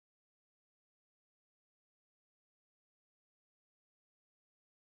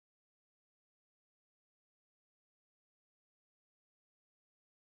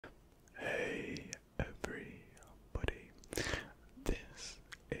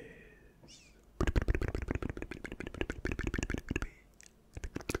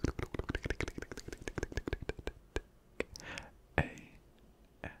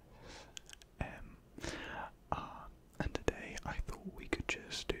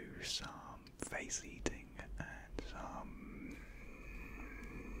cheese eating and some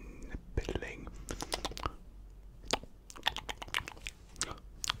nibbling.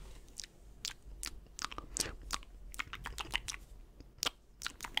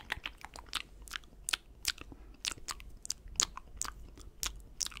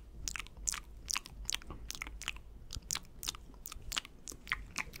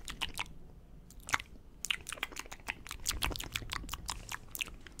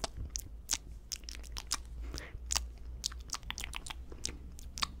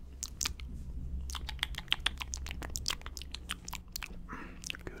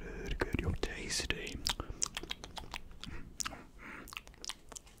 Good, you're tasty.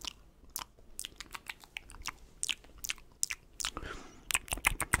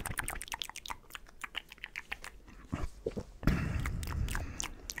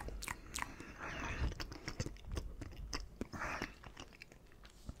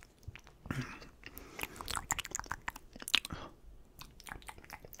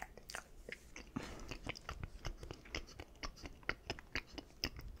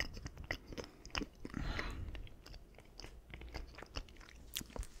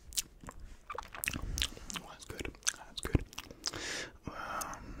 That's good.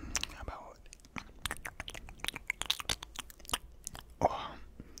 How about? Oh.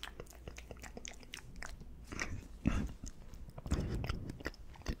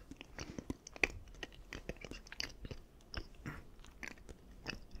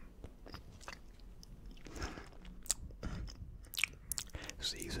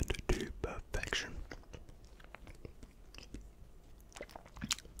 Seasoned to perfection.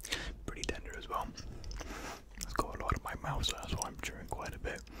 Pretty tender as well. It's got a lot in my mouth, so that's why I'm chewing quite a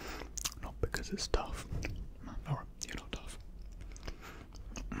bit. Not because it's tough. Or you're not tough.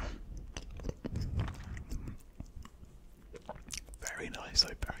 Very nice,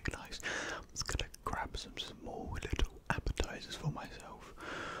 though, very nice. I'm just gonna grab some small little appetizers for myself.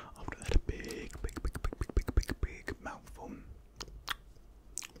 After that, a big mouthful.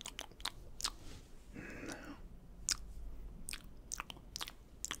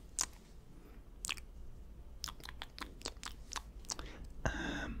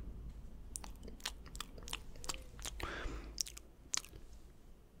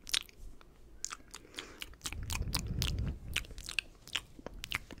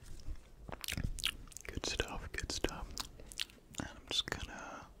 Good stuff, good stuff. And I'm just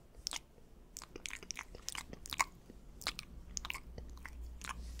gonna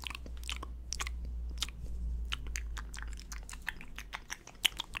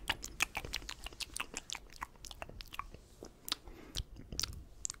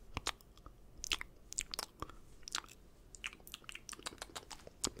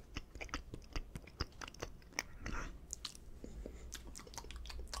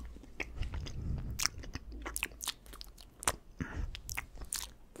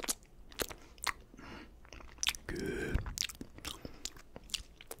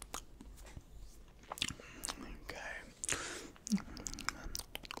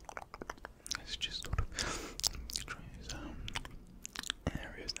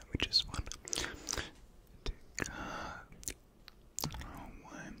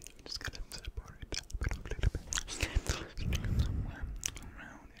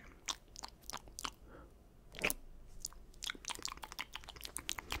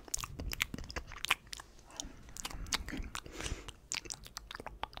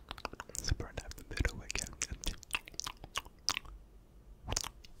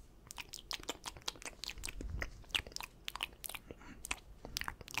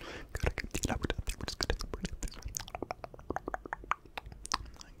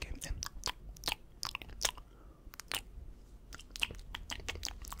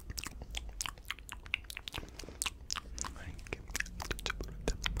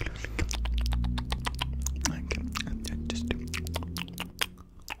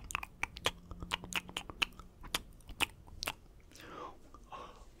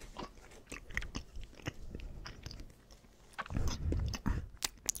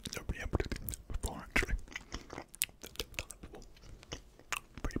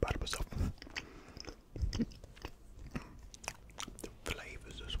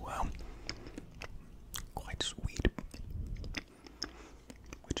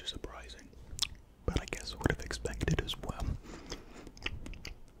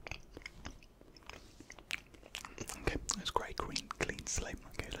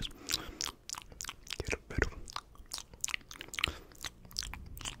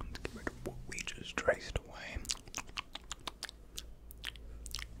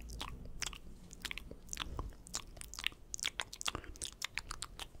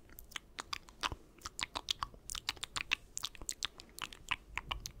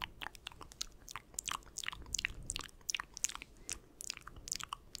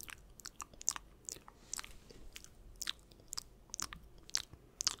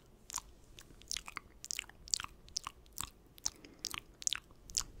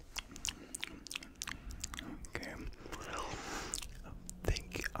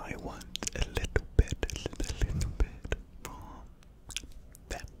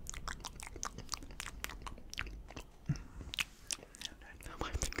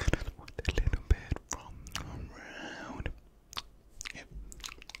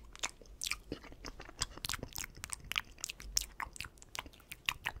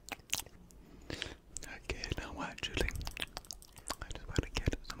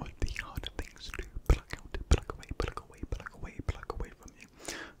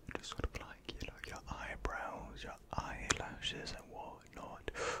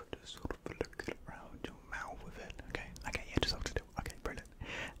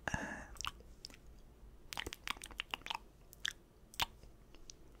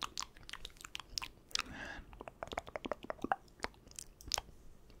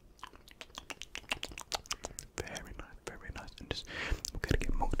we're gonna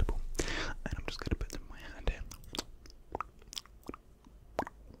get multiple, and I'm just gonna put them in my hand here.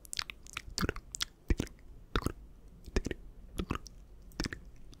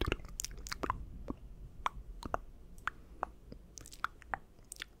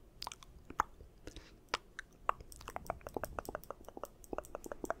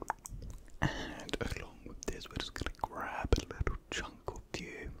 And along with this, we're just gonna grab a little chunk of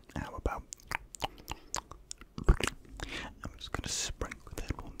you. How about? I'm just gonna sprinkle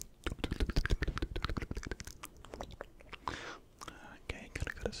that one. Okay,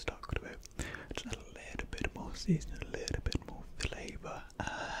 gotta start with just a little bit more seasoning, a little bit more flavour,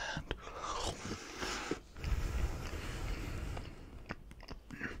 and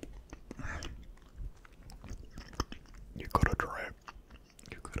you gotta try it.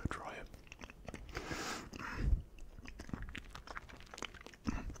 You gotta try it.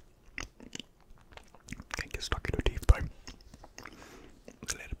 Can't get stuck in your teeth though.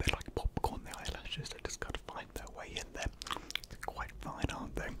 It's a little bit like popcorn, the eyelashes, they just gotta find their way in there. They're quite fine,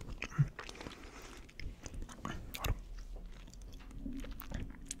 aren't they?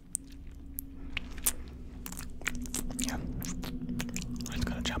 Yeah. It's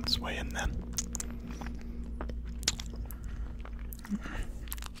gonna jump its way in there.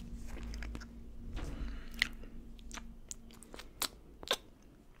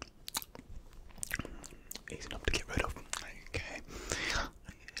 Easy enough to get rid of. Okay.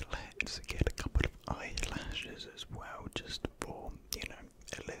 Let's get a couple of eyelashes as well, just for, you know,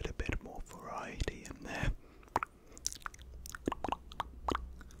 a little bit more variety in there.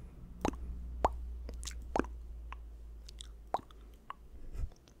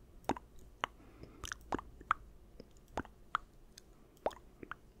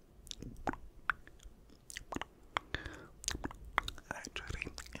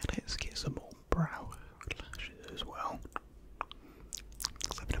 Actually, let's get some more brow lashes as well.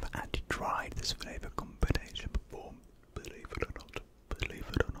 Because I've never actually tried this flavour combination before, believe it or not. Believe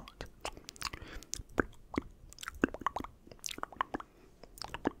it or not.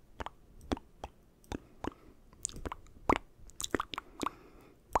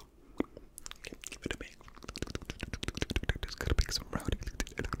 Okay, give it a big. Just gotta pick some round.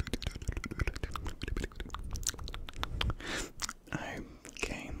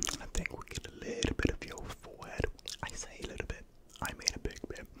 Okay, I think we'll get a little bit of your forehead. I say a little bit, I mean a big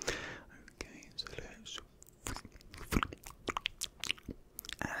bit. Okay, so let's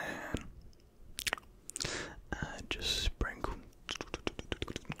and just sprinkle.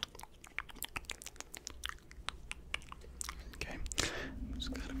 Okay,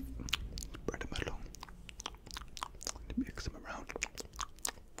 just kind of spread them along, mix them around.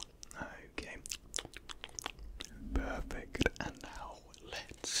 Okay, perfect. And now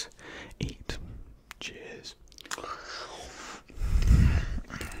let's eat. Cheers.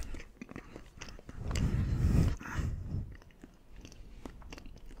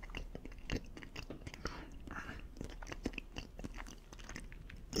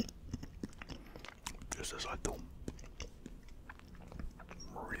 Just as I thought.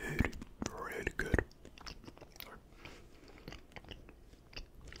 Really, really good.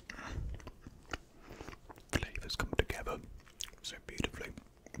 Flavors come together so beautifully,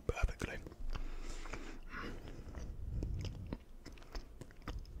 perfectly.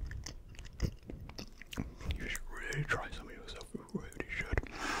 You should really try some of yourself. You really should.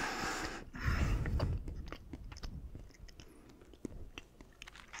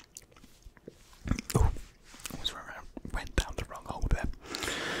 Oh,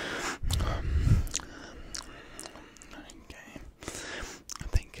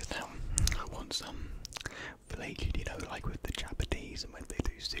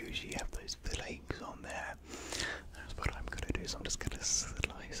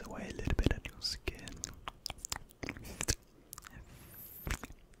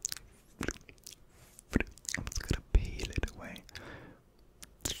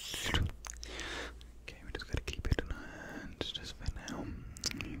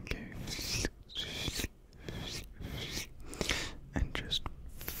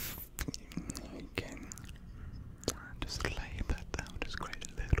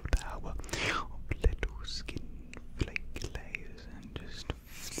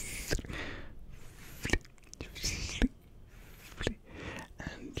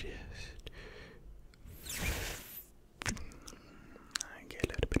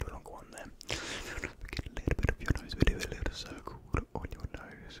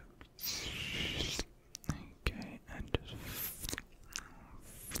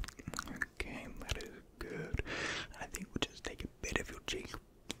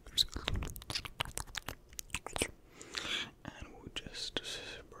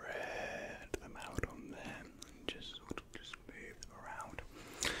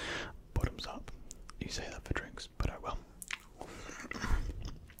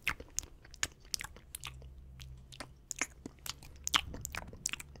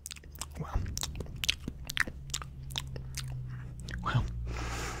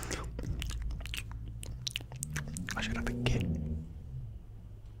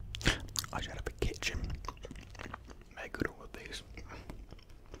 right out of the kitchen. Make good all of these.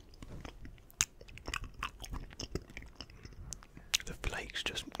 The flakes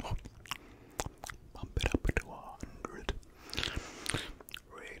just pump it up to 100.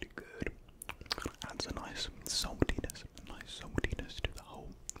 Really good. Adds a nice saltiness to the whole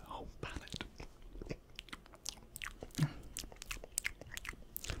palate. I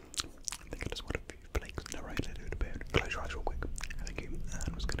think I just want a few flakes narrated a little bit. Close your eyes real quick. Thank you. And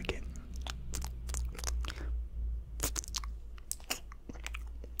I'm just gonna get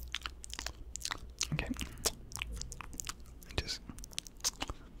okay.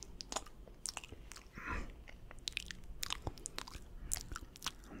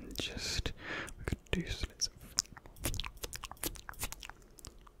 Just we could do slits of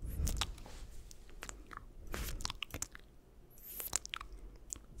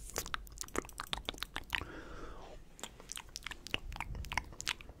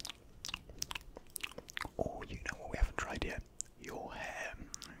oh, you know what we haven't tried yet? Your hair.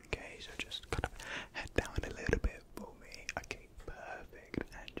 Okay, so just kind of head down a little bit for me. Okay, perfect.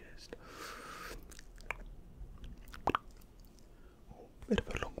 And just bit of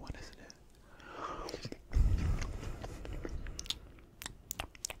a long one, isn't it?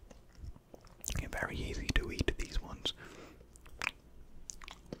 Yeah, very easy to eat these ones.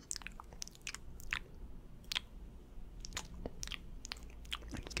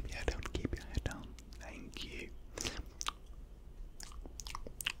 And keep your head down, keep your head down. Thank you.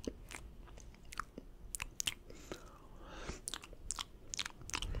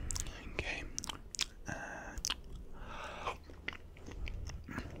 Okay.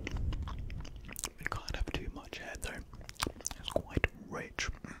 We can't have too much hair though. It's quite rich.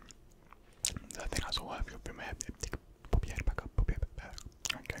 I think that's all I have for my head. Pop your head back up, pop your head back.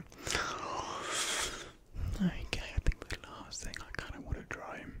 Okay. Okay, I think the last thing I kind of want to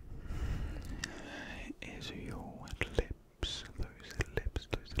try is your lips. Those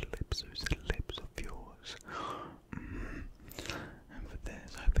lips of yours. And for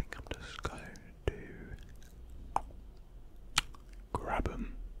this, I think I'm just going to grab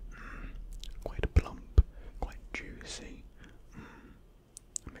them. Quite plump, quite juicy.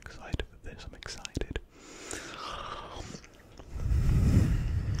 I'm excited for this, I'm excited.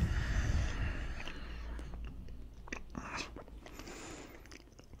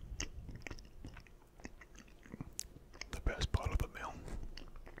 The best part of the meal.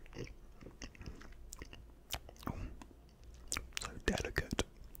 Oh, so delicate,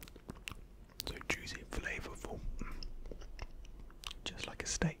 so juicy, flavorful, just like a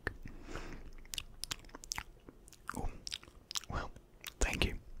steak. Oh, well, thank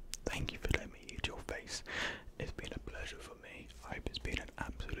you for letting me eat your face. It's been a pleasure for me. I hope it's been an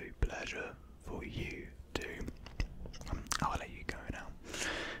absolute pleasure for you too. I'll let you go now.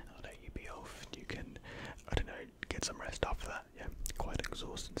 I'll let you be off. You can, I don't know, get some rest after that. Yeah, quite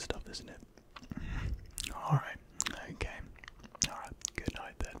exhausting stuff, isn't it? Alright.